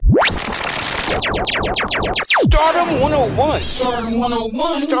Stardom 101. Stardom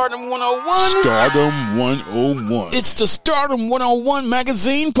 101. Stardom 101. Stardom 101. It's the Stardom 101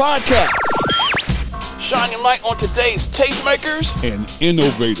 magazine podcast. Shining light on today's tastemakers and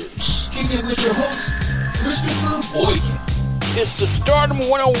innovators. Keep it with your host, Christopher Boykin. It's the Stardom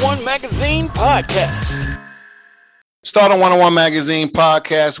 101 magazine podcast. Stardom 101 magazine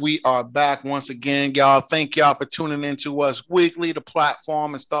podcast. We are back once again, y'all. Thank y'all for tuning in to us weekly. The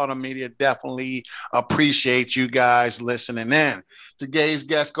platform and Stardom Media definitely appreciate you guys listening in. Today's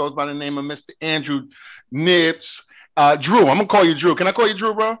guest goes by the name of Mr. Andrew Knibbs. Drew, I'm gonna call you Drew. Can I call you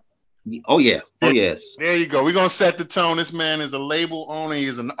Drew, bro? Oh, yeah. Oh, yes. There you go. We're going to set the tone. This man is a label owner.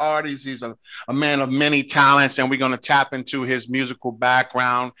 He's an artist. He's a man of many talents, and we're going to tap into his musical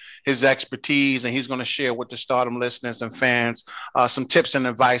background, his expertise, and he's going to share with the Stardom listeners and fans some tips and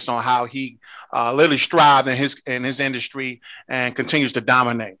advice on how he literally strived in his industry and continues to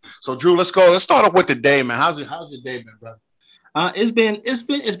dominate. So, Drew, let's go. Let's start off with the day, man. How's your day been, brother? It's been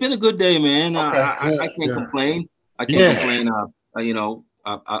a good day, man. Okay, I can't complain. I can't complain.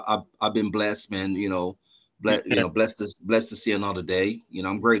 I've been blessed, man. Blessed to see another day.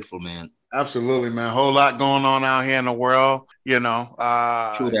 I'm grateful, man. Absolutely, man. A whole lot going on out here in the world. True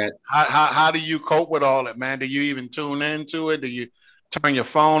that. How do you cope with all that, man? Do you even tune into it? Do you turn your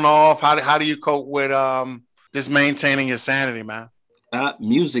phone off? How do you cope with just maintaining your sanity, man?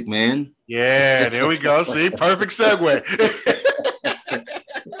 Music, man. Yeah, there we go. See, perfect segue.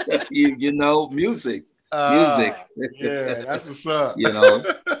 Music. Music. Yeah, that's what's up.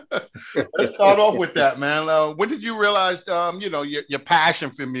 Let's start off with that, man. When did you realize, your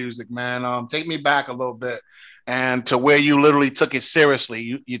passion for music, man? Take me back a little bit and to where you literally took it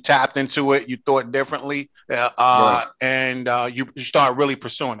seriously. You tapped into it. You thought differently, right. And you started really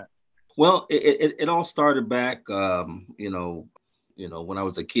pursuing it. Well, it all started back, when I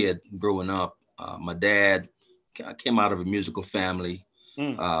was a kid growing up. My dad came out of a musical family.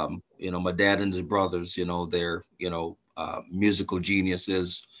 My dad and his brothers, they're, musical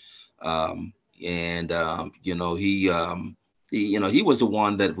geniuses. He was the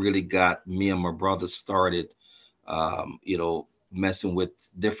one that really got me and my brother started, messing with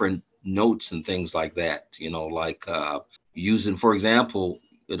different notes and things like that, using, for example,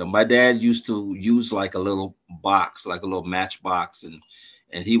 my dad used to use like a little box, like a little matchbox, and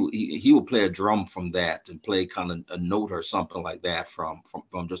he would play a drum from that and play kind of a note or something like that from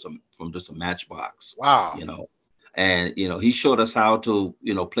just a matchbox. Wow. And he showed us how to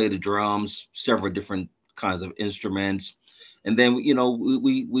play the drums, several different kinds of instruments, and then we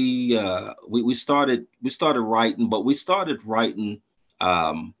started writing, but we started writing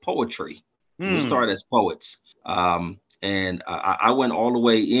poetry. We started as poets, and I went all the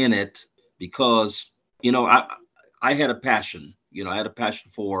way in it because I had a passion. I had a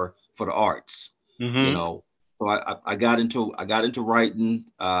passion for the arts. So I got into writing,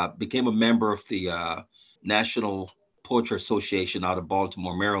 became a member of the National Poetry Association out of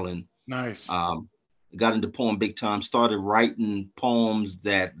Baltimore, Maryland. Nice. Got into poem big time, started writing poems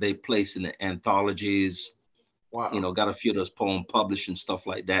that they placed in the anthologies. Wow. Got a few of those poems published and stuff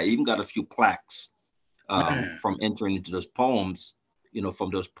like that. Even got a few plaques from entering into those poems, from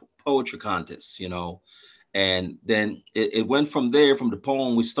those poetry contests, And then it went from there. From the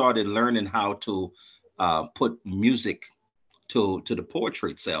poem, we started learning how to put music to the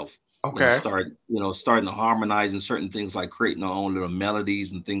poetry itself. Okay. Starting to harmonize and certain things, like creating our own little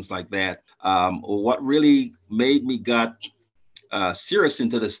melodies and things like that. What really made me got serious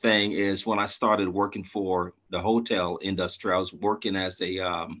into this thing is when I started working for the hotel industry. I was working as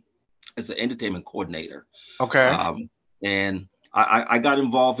an entertainment coordinator. Okay. And I got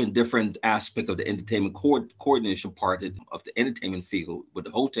involved in different aspects of the entertainment coordination part of the entertainment field with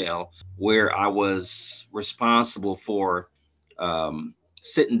the hotel, where I was responsible for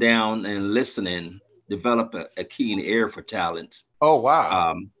sitting down and listening, develop a keen ear for talent. Oh,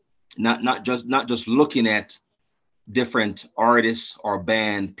 wow. Not just looking at different artists or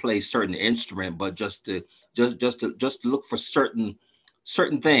band play certain instrument, but just to look for certain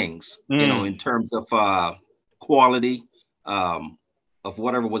things, in terms of quality of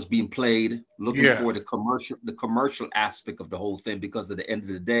whatever was being played, looking for the commercial aspect of the whole thing, because at the end of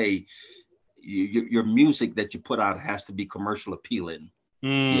the day, your music that you put out has to be commercial appealing.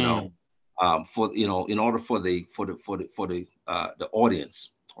 In order for the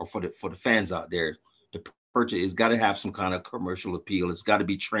audience or for the fans out there to purchase, it's got to have some kind of commercial appeal. It's got to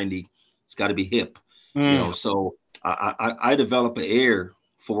be trendy. It's got to be hip. So I developed an ear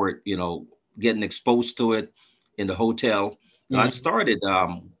for it. Getting exposed to it in the hotel. I started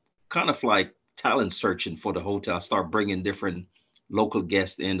kind of like talent searching for the hotel. I started bringing different local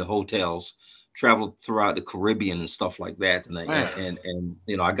guests in the hotels traveled throughout the Caribbean and stuff like that. And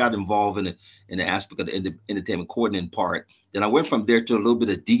I got involved in the aspect of the entertainment coordinating part. Then I went from there to a little bit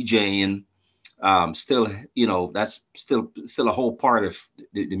of DJing. Still, that's still a whole part of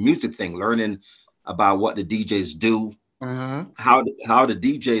the music thing, learning about what the DJs do, how the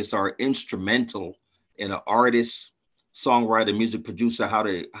DJs are instrumental in an artist, songwriter, music producer, how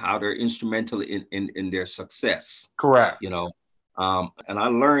they're instrumental in their success. Correct. And I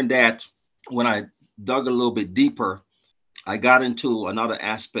learned that when I dug a little bit deeper, I got into another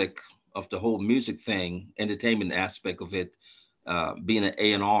aspect of the whole music thing, entertainment aspect of it, being an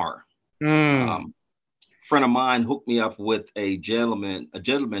A&R. Friend of mine hooked me up with a gentleman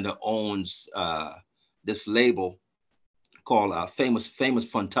that owns this label called Famous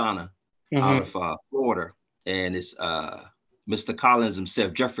Fontana out of Florida, and it's Mr. Collins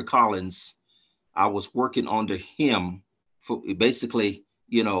himself, Jeffrey Collins. I was working under him for basically,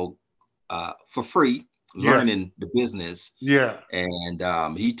 for free, learning the business. Yeah,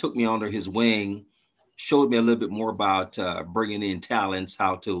 and he took me under his wing, showed me a little bit more about bringing in talents,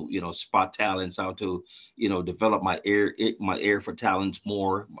 how to, spot talents, how to, develop my ear for talents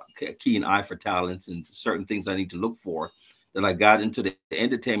more, keen eye for talents, and certain things I need to look for. Then I got into the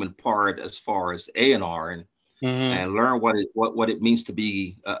entertainment part as far as A&R and learn what it means to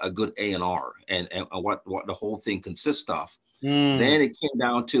be a good A&R and what the whole thing consists of. Then it came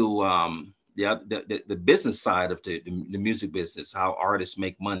down to the business side of the music business, how artists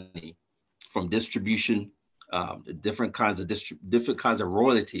make money from distribution, the different kinds of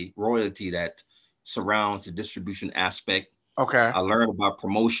royalty that surrounds the distribution aspect. Okay. I learned about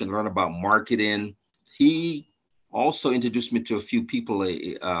promotion, learned about marketing. He also introduced me to a few people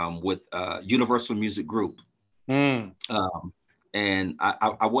with Universal Music Group. And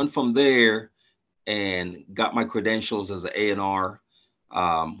I went from there and got my credentials as an A&R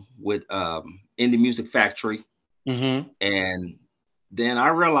with Indie Music Factory. And then I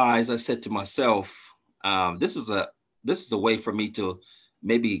realized, I said to myself, this is a way for me to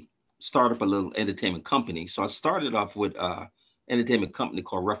maybe start up a little entertainment company. So I started off with an entertainment company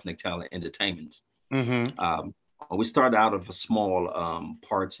called Roughneck Talent Entertainment. We started out of a small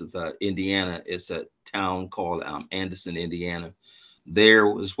parts of Indiana. It's a town called Anderson, Indiana. There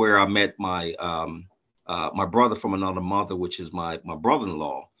was where I met my my brother from another mother, which is my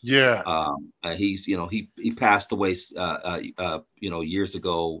brother-in-law. Yeah. He's, he passed away, years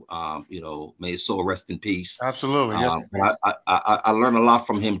ago. May his soul rest in peace. Absolutely. Yes. But I learned a lot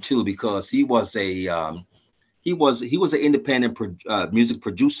from him too, because he was an independent music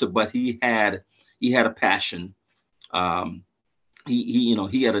producer, but he had a passion. He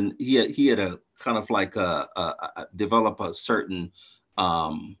had a kind of like develop a certain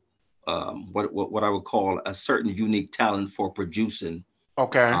what I would call a certain unique talent for producing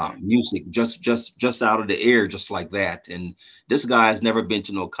music just out of the air, just like that. And this guy has never been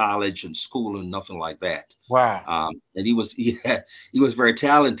to no college and school and nothing like that. Wow. And he was very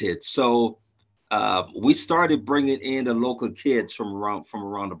talented. So we started bringing in the local kids from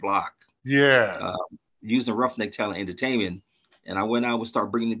around the block. Yeah. Using Roughneck Talent Entertainment. And I went out and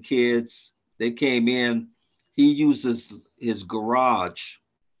started bringing the kids. They came in. He used his garage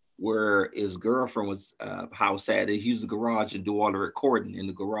where his girlfriend was house at. He used the garage and do all the recording in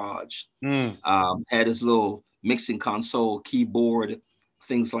the garage. Had his little mixing console, keyboard,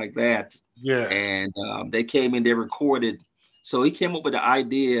 things like that. Yeah. And they came in, they recorded. So he came up with the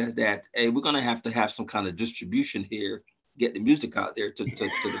idea that, hey, we're going to have some kind of distribution here, get the music out there to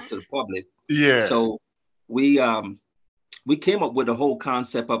the public. Yeah. So we came up with the whole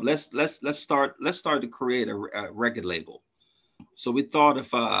concept of let's start to create a record label. So we thought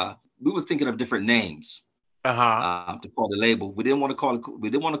we were thinking of different names to call the label. We didn't want to call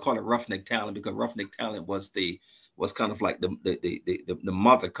it Roughneck Talent, because Roughneck Talent was kind of like the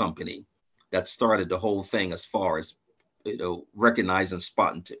mother company that started the whole thing, as far as recognizing,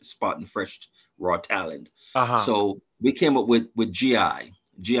 spotting fresh raw talent. So we came up with GI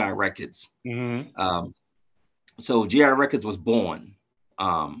Records. So GI Records was born,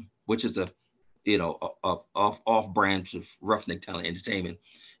 which is a off branch of Roughneck Talent Entertainment.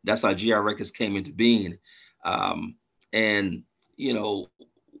 That's how GI Records came into being. And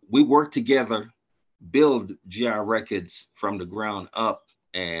we worked together, build GI Records from the ground up.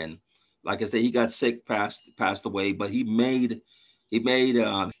 And like I said, he got sick, passed away, but he put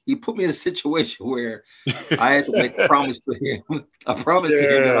me in a situation where I had to make a promise to him. I promised to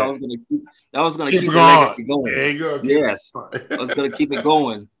him that I was going to keep the legacy going. There you go. Yes, I was going to keep it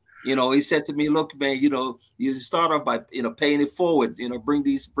going. He said to me, "Look, man, you start off by paying it forward. Bring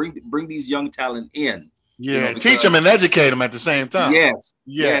these young talent in. Yeah, teach them and educate them at the same time.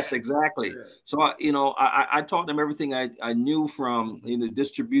 Yes, exactly. Yeah. So I taught them everything I knew from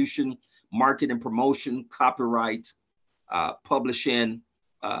distribution, marketing, promotion, copyright, publishing,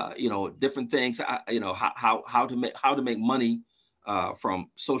 different things. How to make money from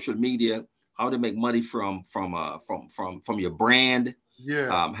social media, how to make money from your brand.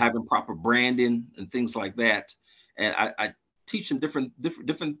 Yeah. Having proper branding and things like that. And I teach them different,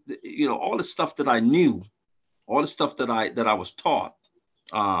 all the stuff that I knew, all the stuff that I was taught,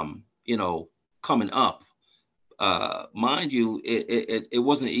 coming up. Mind you, it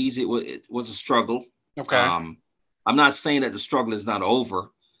wasn't easy. It was a struggle. Okay. I'm not saying that the struggle is not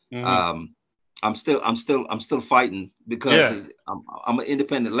over. Mm-hmm. I'm still fighting because I'm an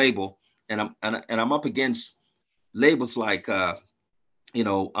independent label, and I'm up against labels like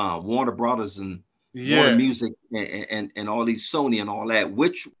Warner Brothers and Warner Music and all these Sony and all that,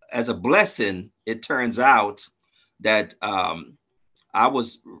 which as a blessing, it turns out that I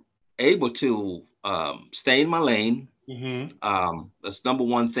was able to stay in my lane. Mm-hmm. That's number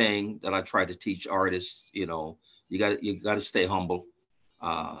one thing that I try to teach artists. You got to stay humble.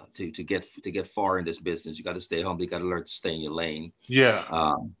 To get far in this business, you got to stay humble. You got to learn to stay in your lane.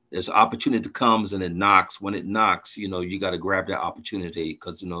 Yeah. There's an opportunity that comes and it knocks. When it knocks, you got to grab that opportunity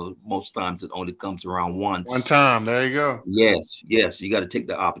because most times it only comes around once. One time. There you go. Yes. You got to take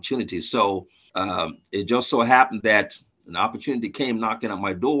the opportunity. So it just so happened that an opportunity came knocking at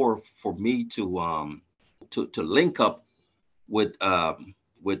my door for me to link up with a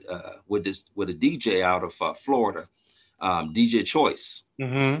DJ out of Florida. DJ Choice.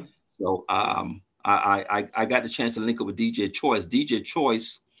 Mm-hmm. So I got the chance to link up with DJ Choice. DJ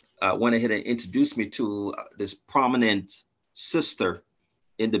Choice went ahead and introduced me to this prominent sister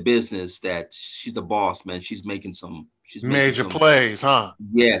in the business that she's a boss, man. She's making some major plays, huh?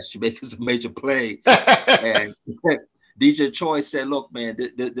 Yes, she's making some major plays. And DJ Choice said, "Look, man,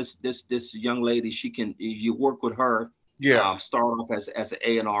 this young lady, you work with her. Yeah, start off as an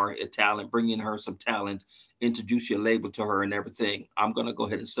A&R, a talent, bring in her some talent, introduce your label to her and everything. I'm going to go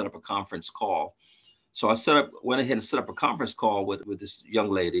ahead and set up a conference call." So I went ahead and set up a conference call with this young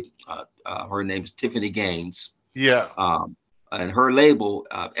lady. Her name is Tiffany Gaines. Yeah. And her label,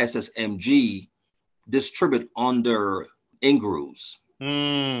 SSMG, distribute under Ingrooves.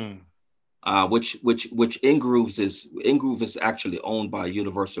 Which Ingrooves is actually owned by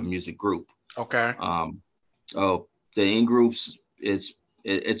Universal Music Group. Okay. The Ingrooves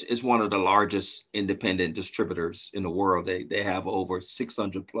it's one of the largest independent distributors in the world. They have over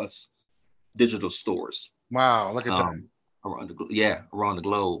 600 plus digital stores. Wow, look at that. Around the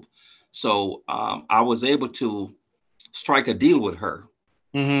globe. So I was able to strike a deal with her.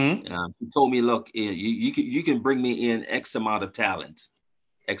 Mm-hmm. She told me, "Look, you can bring me in X amount of talent,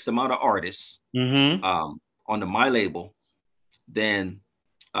 X amount of artists, mm-hmm. On my label, then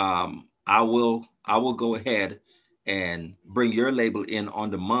I will go ahead and bring your label in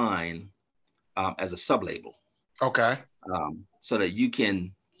under mine as a sub-label." Okay. So that you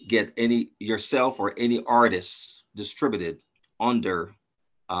can get yourself or any artist distributed under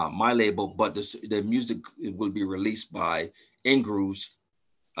my label, but the music will be released by Ingrooves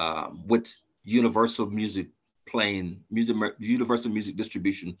with Universal Music Universal Music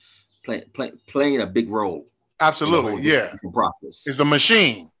Distribution playing a big role. Absolutely, yeah. Process. It's a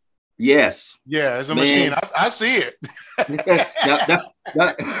machine. Yes. Yeah, it's a machine. I see it.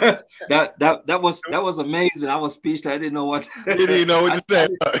 that was amazing. I was speechless. I didn't know what. You didn't know what to say.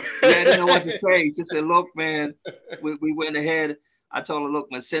 I didn't know what to say. She said, "Look, man, we went ahead." I told her,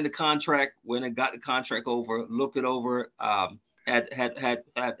 "Look, man, send the contract." When I got the contract over, look it over. Had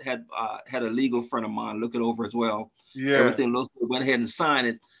a legal friend of mine look it over as well. Yeah. Everything looked good. Went ahead and signed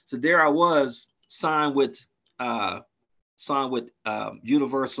it. So there I was, signed with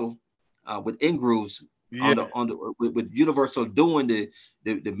Universal. With Ingrooves with Universal doing the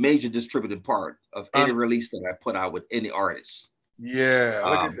major distributing part of any release that I put out with any artist. Yeah,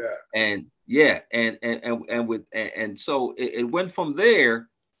 look at that. And yeah, and so it went from there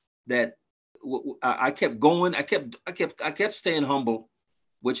that I kept going. I kept staying humble,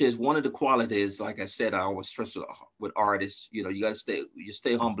 which is one of the qualities. Like I said, I always stress with artists. You got to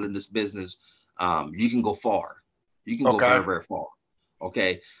stay humble in this business. You can go far. You can go very, very far.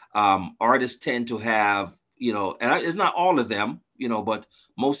 Okay. Artists tend to have, and it's not all of them, but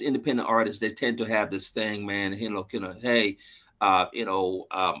most independent artists, they tend to have this thing, man, hey, my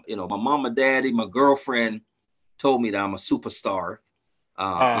mom and daddy, my girlfriend told me that I'm a superstar,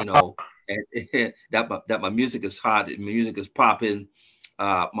 and that my music is hot, my music is popping.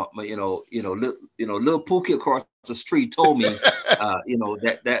 Little Pookie across the street told me,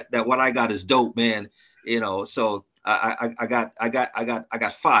 that what I got is dope, man. So I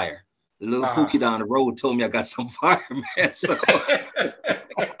got fire. The little Pookie down the road told me I got some fire, man. So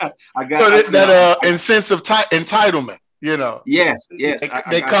I got and sense of entitlement. Yes.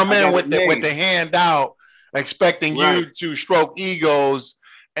 They come in with the hand out, expecting you to stroke egos,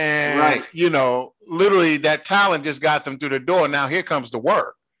 and literally that talent just got them through the door. Now here comes the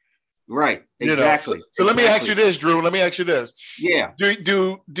work. Right. Exactly. So let me ask you this, Drew. Let me ask you this. Yeah.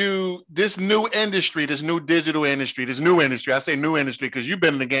 Do this new industry, this new digital industry, this new industry? I say new industry because you've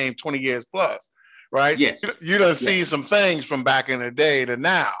been in the game 20 years plus, right? Yes. So you done seen some things from back in the day to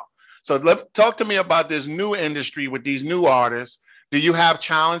now. So talk to me about this new industry with these new artists. Do you have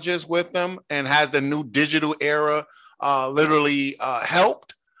challenges with them? And has the new digital era literally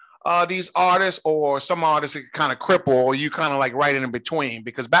helped these artists, or some artists kind of cripple, or you kind of like right in between?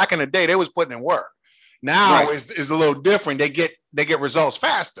 Because back in the day, they was putting in work. Now it's a little different. They get results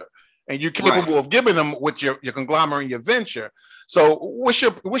faster, and you're capable of giving them with your conglomerate and your venture. So what's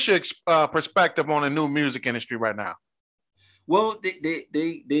your perspective on the new music industry right now? Well, the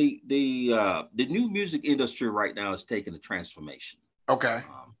new music industry right now is taking a transformation. Okay.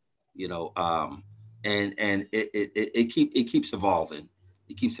 And it keeps evolving.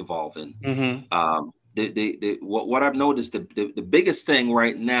 It keeps evolving. Mm-hmm. What I've noticed, the biggest thing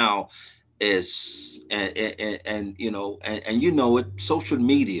right now is social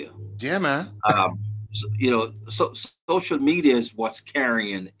media. Yeah, man. So social media is what's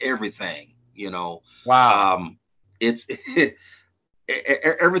carrying everything. Wow. It's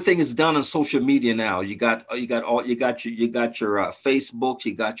everything is done on social media now. You got your Facebook,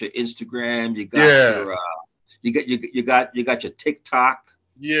 you got your Instagram, you got your TikTok.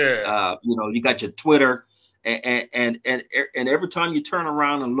 Yeah. You got your Twitter, and every time you turn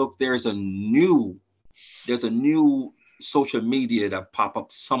around and look, there's a new social media that pop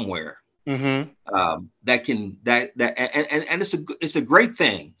up somewhere. Mm-hmm. And it's a great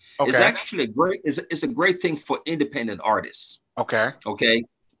thing. Okay. It's actually it's a great thing for independent artists. Okay.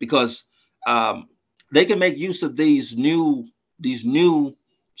 Because they can make use of these new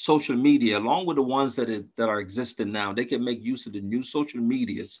social media along with the ones that are existing now. They can make use of the new social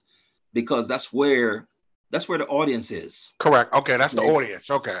medias because that's where the audience is. Correct. Okay, that's the audience.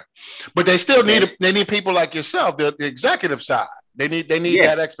 Okay, but they still need people like yourself, the executive side. They need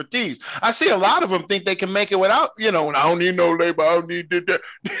that expertise. I see a lot of them think they can make it without, I don't need no labor. I don't need that.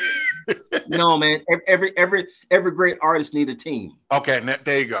 No, man. Every great artist need a team. Okay,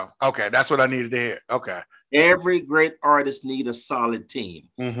 there you go. Okay, that's what I needed to hear. Okay. Every great artist need a solid team.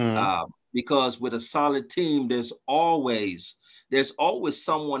 Mm-hmm. Because with a solid team, there's always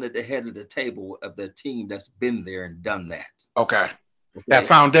someone at the head of the table of the team that's been there and done that. Okay. That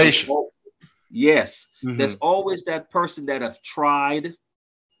foundation. Yes. Mm-hmm. There's always that person that have tried,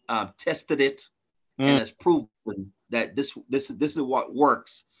 tested it, and has proven that this is what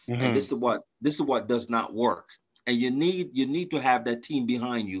works, and this is what does not work. And you need to have that team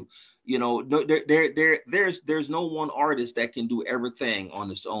behind you. There's no one artist that can do everything on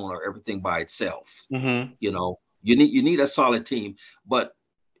its own or everything by itself. Mm-hmm. You need a solid team, but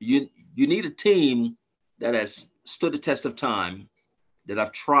you need a team that has stood the test of time, that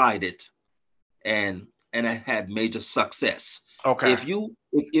have tried it, and have had major success. Okay. If you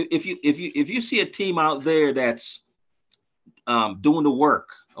see a team out there that's doing the work,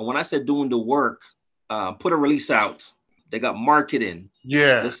 and when I said doing the work, put a release out. They got marketing.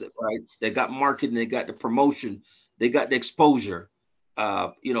 Yeah. Right. They got marketing. They got the promotion. They got the exposure.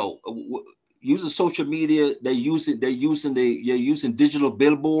 Using social media. They're using digital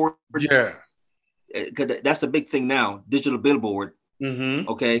billboard. Yeah. Because that's the big thing now. Digital billboard. Mm-hmm.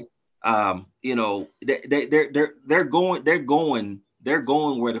 Okay. They're going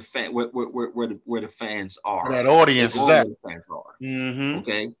where the fans are. That audience is at. Where the fans are. Mm-hmm.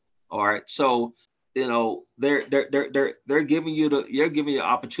 Okay. All right. So they're giving you the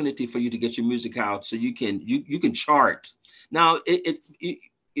opportunity for you to get your music out so you can chart. Now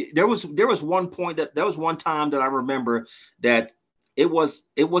there was one time that I remember that it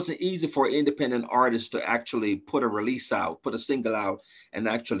wasn't easy for an independent artist to actually put a single out and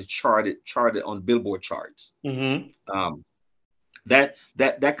actually chart it on Billboard charts. Mm-hmm. That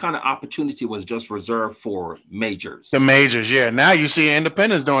kind of opportunity was just reserved for majors. The majors, yeah. Now you see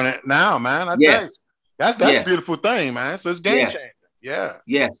independents doing it now, man. I tell you, that's a beautiful thing, man. So it's game changer. Yeah.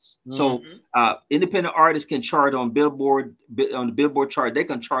 Yes. Mm-hmm. So independent artists can chart on Billboard, on the Billboard chart. They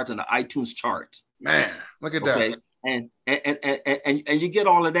can chart on the iTunes chart. Man, look at that. And you get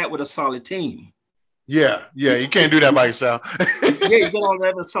all of that with a solid team. Yeah. You can't do that by yourself. Yeah, you get all of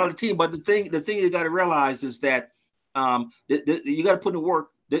that with a solid team. But the thing you got to realize is that you got to put in work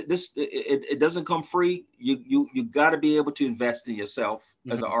it doesn't come free. You got to be able to invest in yourself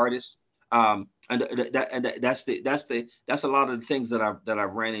as an artist. And that's a lot of the things that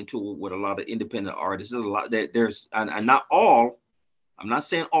I've ran into with a lot of independent artists. There's a lot there's and not all. I'm not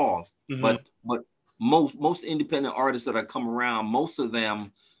saying all, but most independent artists that I come around, most of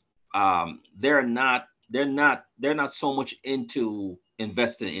them, they're not so much into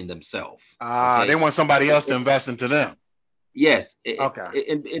investing in themselves. They want somebody else to invest into them. Yes. Okay.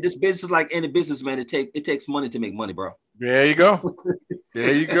 In this business, like any business, man, it takes money to make money, bro. There you go.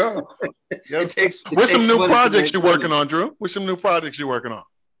 There you go. Yes. What's some new projects you're working on, Drew? What's some new projects you're working on?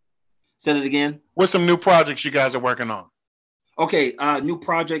 Say it again. What's some new projects you guys are working on? Okay, new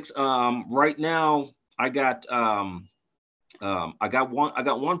projects. Right now, I got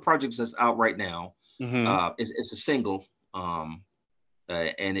one project that's out right now. It's a single,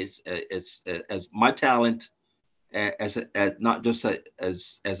 and it's as my talent as not just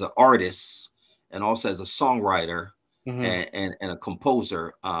as an artist and also as a songwriter and a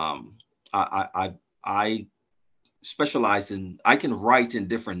composer. I specialize in, I can write in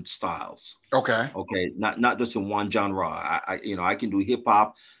different styles. Okay, not just in one genre. I can do hip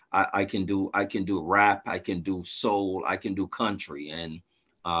hop. I can do rap. I can do soul. I can do country. And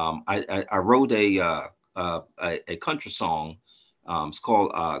I wrote a country song. It's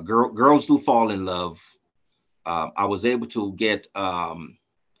called "Girls Do Fall in Love." I was able to get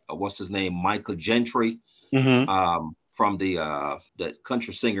what's his name, Michael Gentry, from the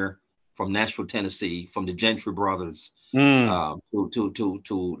country singer from Nashville, Tennessee, from the Gentry Brothers, to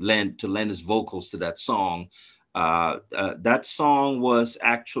lend his vocals to that song. That song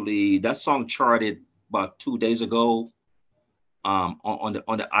charted about 2 days ago on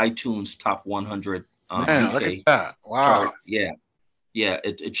the iTunes Top 100. Man, UK look at that! Wow. Chart. Yeah,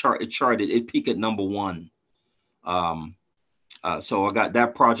 it charted. It peaked at number 1. So I got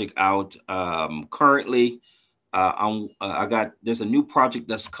that project out. Currently, there's a new project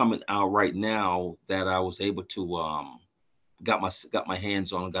that's coming out right now that I was able to got my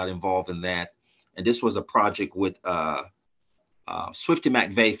hands on, got involved in that. And this was a project with Swifty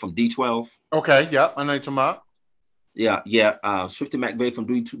McVeigh from D12. Okay, yeah, I know you're talking about. Yeah. Swifty McVeigh from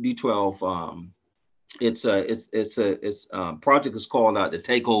D12. It's a project is called The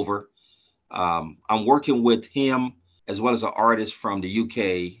Takeover. I'm working with him as well as an artist from the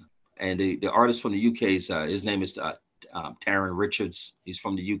UK, and the artist from the UK is his name is Taryn Richards. He's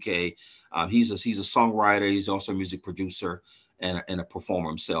from the UK. He's a songwriter. He's also a music producer and a performer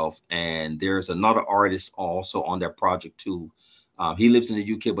himself. And there's another artist also on that project too. He lives in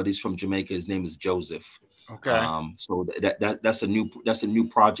the UK, but he's from Jamaica. His name is Joseph. Okay. So that's a new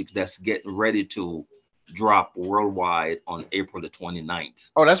project that's getting ready to drop worldwide on April the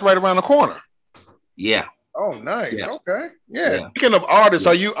 29th. Oh, that's right around the corner. Yeah. Oh, nice. Yeah. Okay. Yeah. Speaking of artists,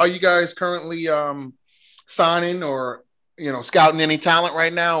 are you guys currently signing or scouting any talent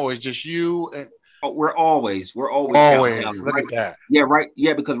right now, or is just you? And we're always look at that. Yeah, right.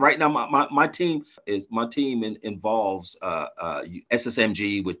 Yeah, because right now my team involves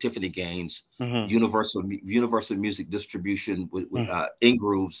SSMG with Tiffany Gaines, Universal Music Distribution with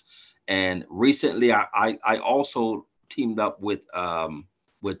Ingrooves, and recently I also teamed up with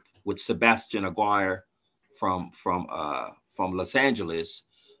Sebastian Aguirre from Los Angeles,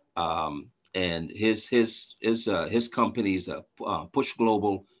 and his company is Push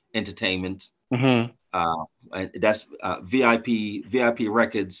Global Entertainment, and that's VIP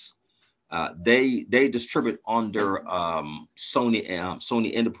Records. They distribute under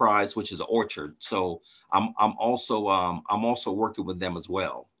Sony Enterprise, which is Orchard. So I'm also working with them as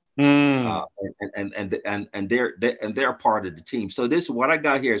well. And they're part of the team. So this, what I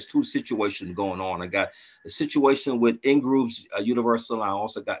got here is two situations going on. I got the situation with Ingrooves Universal. I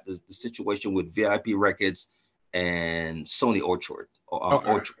also got the situation with VIP Records and Sony Orchard,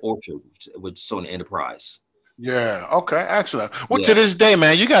 Orchard with Sony Enterprise. Yeah. Okay. Excellent. Well, to this day,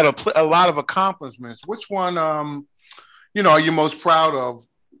 man, you got a lot of accomplishments. Which one, are you most proud of?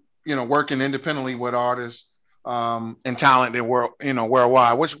 Working independently with artists. And talented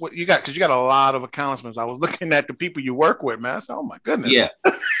worldwide. What you got? Because you got a lot of accomplishments. I was looking at the people you work with, man. I said, oh my goodness. Yeah.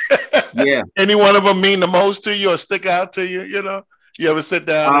 Yeah. Any one of them mean the most to you or stick out to you? You ever sit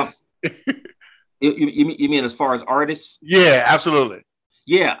down? You mean as far as artists? Yeah, absolutely.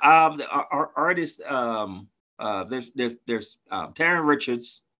 Yeah. Our artists. There's Taryn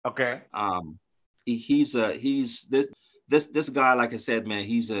Richards. Okay. He's this guy. Like I said, man.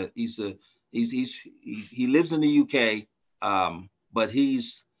 He lives in the UK, but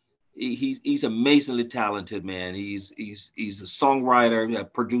he's amazingly talented, man. He's a songwriter, a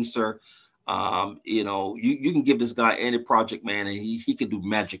producer. You know, you can give this guy any project, man, and he can do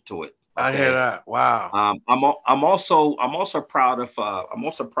magic to it. Okay? I hear that. Wow. I'm also proud of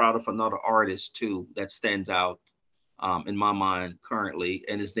another artist too that stands out in my mind currently,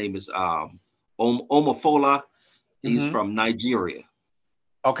 and his name is Omofola. He's from Nigeria.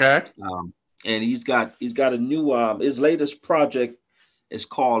 Okay. And he's got a new his latest project is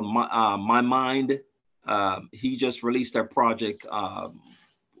called My Mind. He just released that project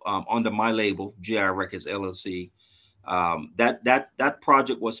under my label, GI Records LLC. That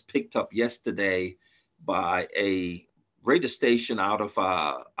project was picked up yesterday by a radio station out of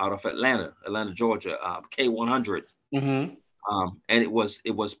Atlanta, Georgia, K100. And it was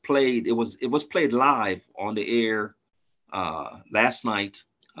played live on the air last night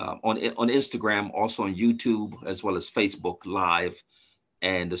on Instagram, also on YouTube as well as Facebook Live.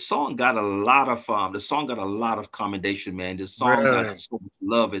 And the song got a lot of commendation, man. The song got so much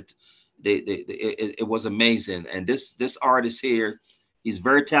love. It was amazing. And this artist here, he's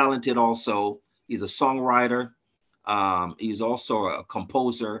very talented. Also, he's a songwriter. He's also a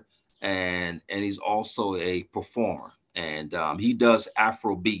composer, and he's also a performer. And he does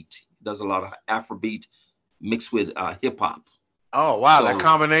Afrobeat. He does a lot of Afrobeat mixed with hip hop. Oh wow, so that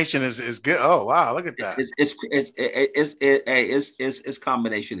combination is good. Oh wow, look at that. His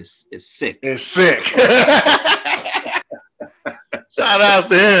combination is sick. It's sick. Shout out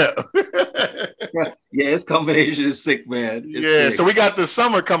to him. Yeah, his combination is sick, man. Sick. So we got the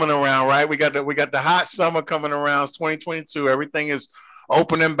summer coming around, right? We got the hot summer coming around. It's 2022. Everything is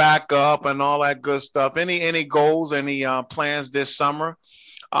opening back up and all that good stuff. Any goals? Any plans this summer?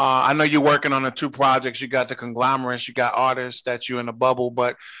 I know you're working on the 2 projects. You got the conglomerates, you got artists that you in the bubble,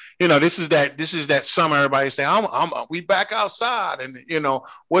 but you know, this is that summer. Everybody say, we back outside. And you know,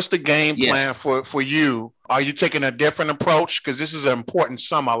 what's the game plan for you? Are you taking a different approach? Because this is an important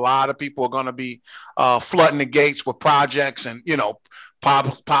summer. A lot of people are going to be flooding the gates with projects and, you know,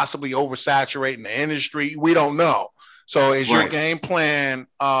 possibly oversaturating the industry. We don't know. So is your game plan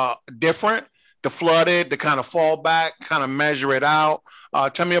different? To flood it, to kind of fall back, kind of measure it out.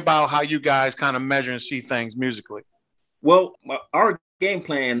 Tell me about how you guys kind of measure and see things musically. Well, our game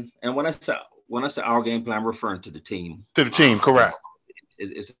plan, and when I say our game plan, I'm referring to the team. To the team, correct.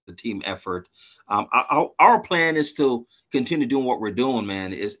 It's a team effort. Our plan is to continue doing what we're doing,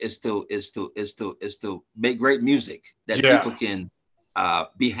 man. Is to make great music that people can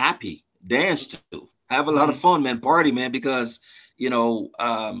be happy, dance to, have a lot of fun, man, party, man, because. You know,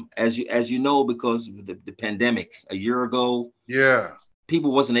 as you know, because of the pandemic a year ago,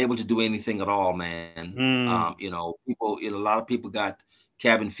 people wasn't able to do anything at all, man. You know, a lot of people got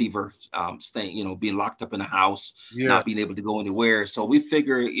cabin fever, being locked up in the house, not being able to go anywhere. So we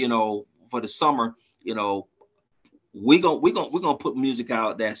figure, you know, for the summer, you know, we're gonna put music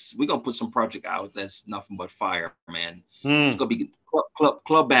out. We're gonna put some project out that's nothing but fire, man. It's gonna be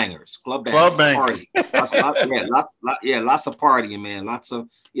club bangers, party. Lots of partying, man. Lots of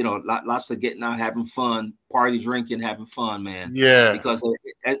getting out, having fun, party, drinking, having fun, man. Yeah. Because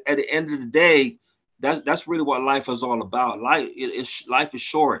at the end of the day, that's really what life is all about. Life is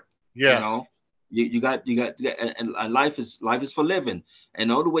short. Yeah. You know, you got and life is for living. And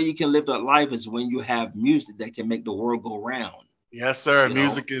the only way you can live that life is when you have music that can make the world go round. Yes, sir.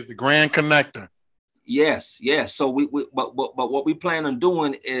 Music is the grand connector. Yes. So but what we plan on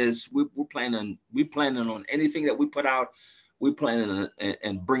doing is we planning on anything that we put out. We planning on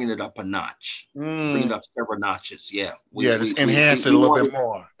and bringing it up a notch, bringing it up several notches. Yeah. Just enhance it a little bit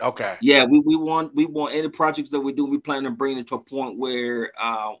more. Okay. Yeah, we want any projects that we do. We plan on bringing it to a point where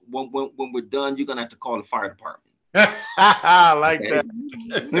when we're done, you're gonna have to call the fire department. I like that.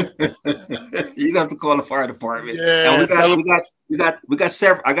 You're gonna have to call the fire department. Yeah. And we got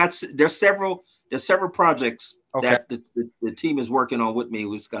several. There's several projects that the team is working on with me.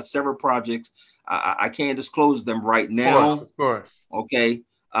 We've got several projects. I can't disclose them right now. Of course. Okay.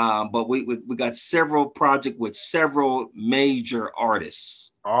 But we got several projects with several major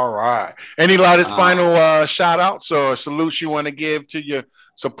artists. All right. Any last final shout outs or salutes you want to give to your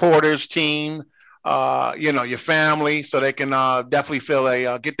supporters, team, your family, so they can definitely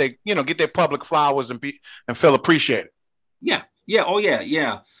feel get their public flowers and feel appreciated. Yeah. Oh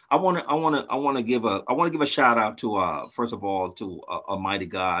yeah. I want to give a shout out to first of all to Almighty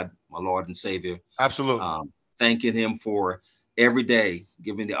God, my Lord and Savior. Absolutely. Thanking Him for every day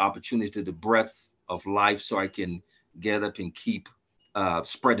giving the opportunity, the breath of life, so I can get up and keep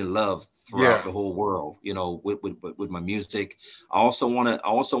spreading love throughout the whole world. You know, with my music. I also want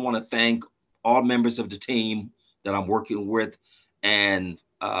to thank all members of the team that I'm working with, and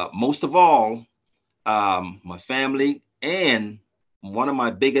most of all, my family and one of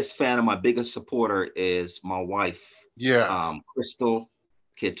my biggest fan and my biggest supporter is my wife. Yeah. Crystal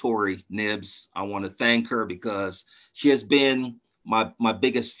Katori Nibs. I want to thank her because she has been my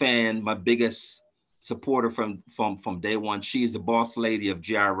biggest fan, my biggest supporter from day one. She is the boss lady of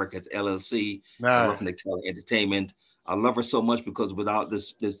GI Records LLC, Roughneck Talent Entertainment. I love her so much because without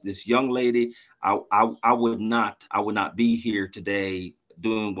this young lady, I would not be here today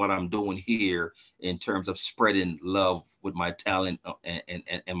doing what I'm doing here in terms of spreading love with my talent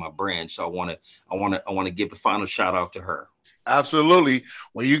and my brand. So I want to give a final shout out to her. Absolutely.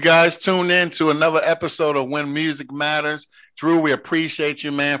 Well, you guys tune in to another episode of When Music Matters. Drew, we appreciate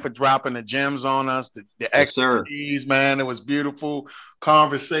you, man, for dropping the gems on us, the expertise, man. It was beautiful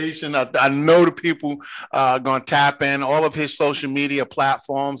conversation. I know the people are going to tap in. All of his social media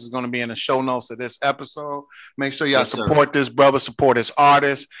platforms is going to be in the show notes of this episode. Make sure y'all support this brother, support his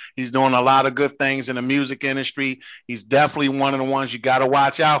artist. He's doing a lot of good things in the music industry. He's definitely one of the ones you got to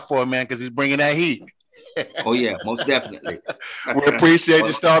watch out for, man, because he's bringing that heat. Oh yeah, most definitely. We appreciate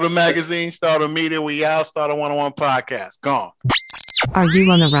you. Stardom Magazine, Stardom Media. We out. Stardom 101 Podcast. Gone. Are you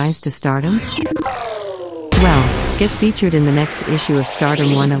on the rise to stardom? Well, get featured in the next issue of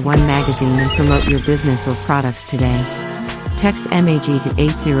Stardom 101 Magazine and promote your business or products today. Text MAG to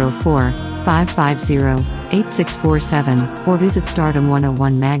 804-550-8647 or visit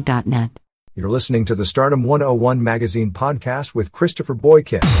stardom101mag.net. You're listening to the Stardom 101 Magazine Podcast with Christopher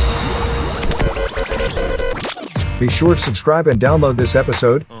Boykin. Be sure to subscribe and download this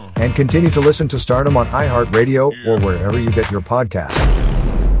episode, and continue to listen to Stardom on iHeartRadio or wherever you get your podcasts.